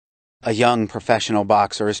A young professional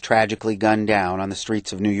boxer is tragically gunned down on the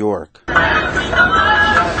streets of New York.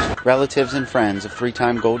 Relatives and friends of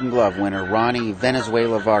three-time Golden Glove winner Ronney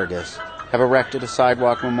Vargas have erected a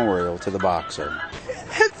sidewalk memorial to the boxer.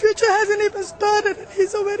 His future hasn't even started and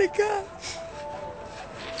he's already gone.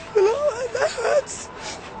 That hurts.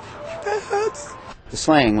 That hurts. The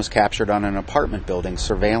slaying was captured on an apartment building's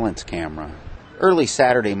surveillance camera. Early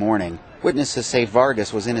Saturday morning, witnesses say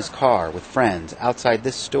Vargas was in his car with friends outside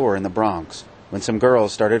this store in the Bronx when some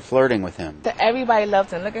girls started flirting with him. Everybody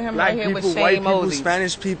loves him. Look at him Black right here people, with Shane white people, Mosey.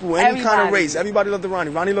 Spanish people, any kind of race. Everybody loved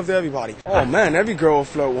Ronney. Ronney loved everybody. Oh man, every girl will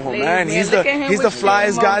flirt with him, man. He's the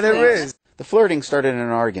flyest guy there is. The flirting started an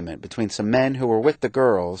argument between some men who were with the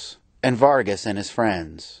girls and Vargas and his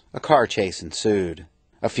friends. A car chase ensued.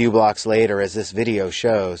 A few blocks later, as this video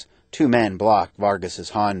shows, two men blocked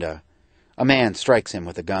Vargas's Honda. A man strikes him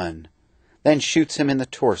with a gun, then shoots him in the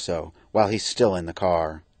torso while he's still in the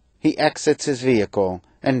car. He exits his vehicle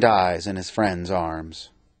and dies in his friend's arms.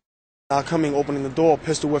 Coming, opening the door,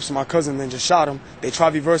 pistol whips my cousin, then just shot him. They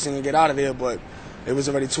tried reversing and get out of there, but it was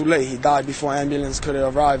already too late. He died before ambulance could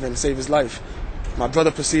arrive and save his life. My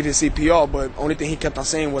brother proceeded CPR, but only thing he kept on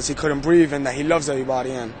saying was he couldn't breathe and that he loves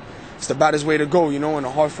everybody, and it's the baddest way to go, you know, in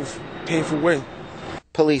a hurtful, painful way.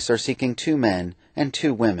 Police are seeking 2 men and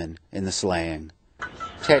 2 women in the slaying.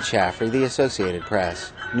 Ted Shaffrey, The Associated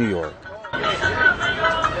Press, New York.